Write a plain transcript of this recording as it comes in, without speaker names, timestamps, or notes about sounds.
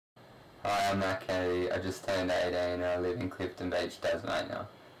Hi, I'm Matt Kennedy. I just turned 18 and I live in Clifton Beach, Tasmania.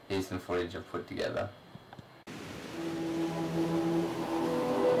 Here's some footage I've put together.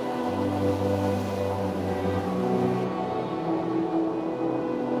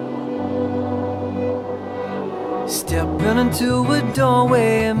 Stepping into a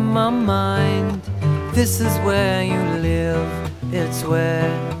doorway in my mind. This is where you live, it's where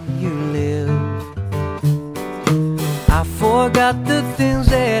you live. I forgot the things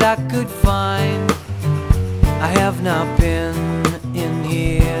that I could find. I have not been in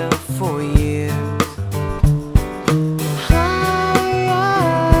here for years.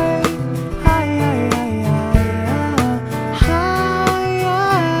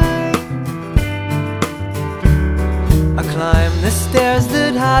 I climb the stairs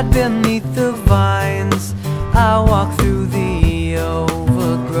that hide beneath the vines. I walk through the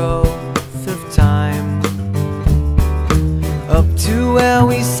overgrowth of time, up to where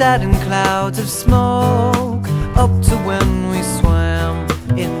we sat in clouds of smoke, up to when we swam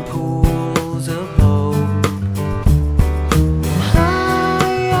in pools of hope.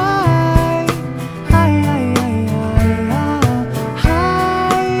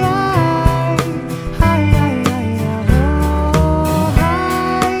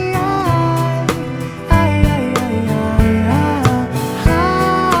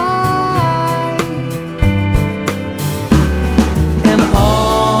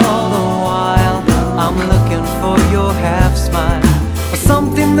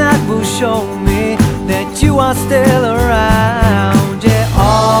 Something that will show me that you are still around. Yeah,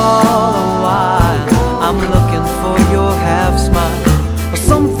 all the while I'm looking for your half smile, or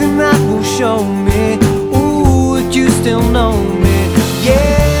something that will show me, ooh, that you still know me.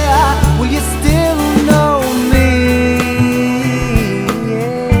 Yeah, will you still know me?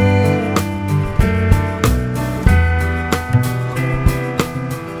 Yeah.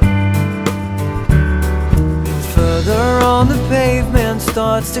 Further on the pavement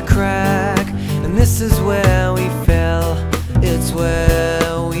starts to crack, and this is where we fell, it's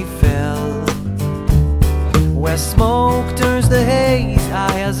where we fell. Where smoke turns to haze,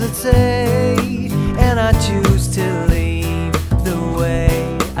 I hesitate, and I choose to leave the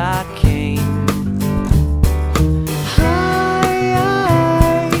way I came.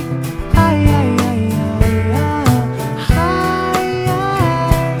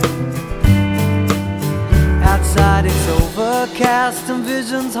 Outside it's overcast and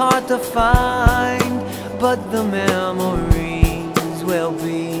vision's hard to find, but the memories will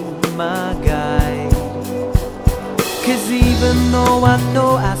be my guide. 'Cause even though I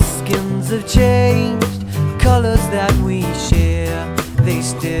know our skins have changed, colors that we share, they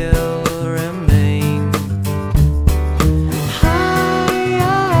still